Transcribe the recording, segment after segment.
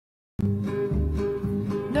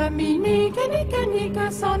Dominique et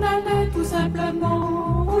Nique s'en allaient tout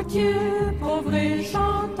simplement au Dieu, pauvre et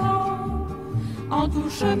chantant. En tout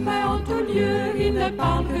chemin, en tout lieu, il ne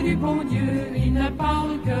parle que du bon Dieu, il ne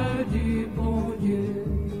parle que du bon Dieu.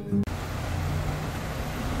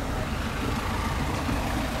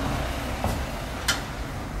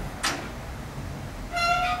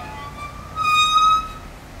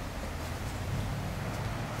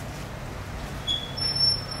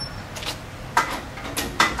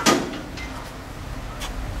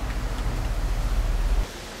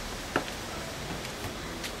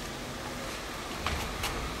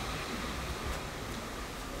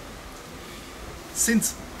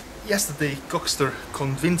 Since yesterday, Goxster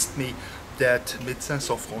convinced me that Médecins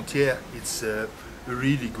Sans Frontières is a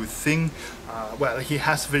really good thing. Well, he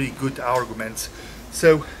has very good arguments.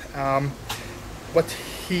 So, but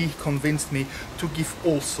he convinced me to give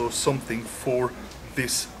also something for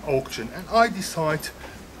this auction, and I decided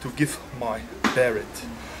to give my beret.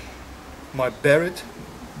 My beret,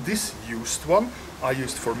 this used one, I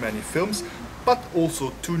used for many films, but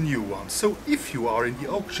also two new ones. So if you are in the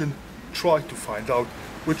auction, try to find out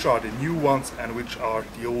which are the new ones and which are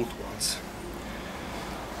the old ones.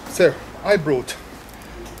 So I brought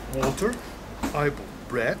water, I bought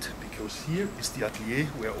bread, because here is the atelier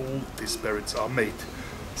where all these berets are made.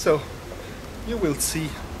 So you will see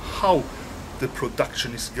how the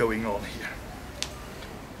production is going on here.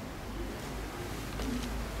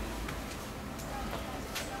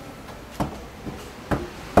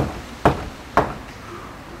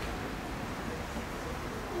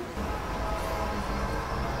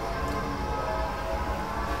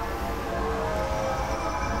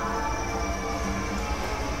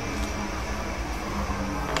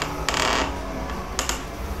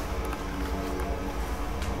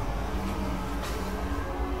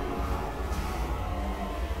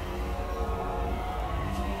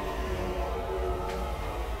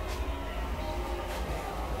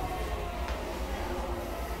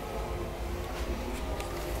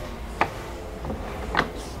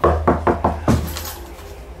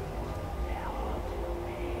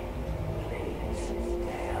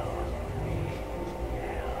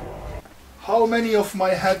 How many of my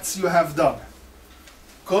hats you have done?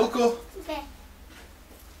 Kolko? Okay.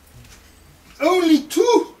 Only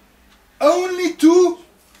two? Only two?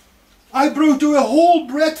 I brought you a whole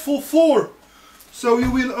bread for 4. So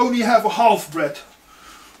you will only have a half bread.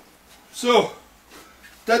 So,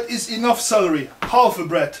 that is enough salary. Half a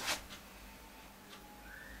bread.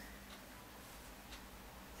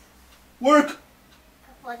 Work!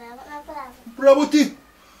 Bravo ti!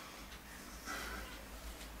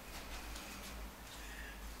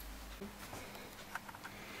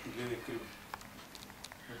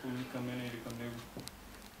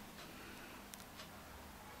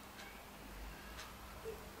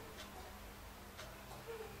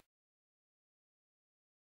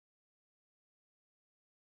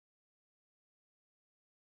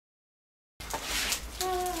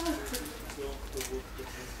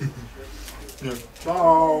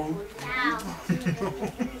 Ciao! Ciao.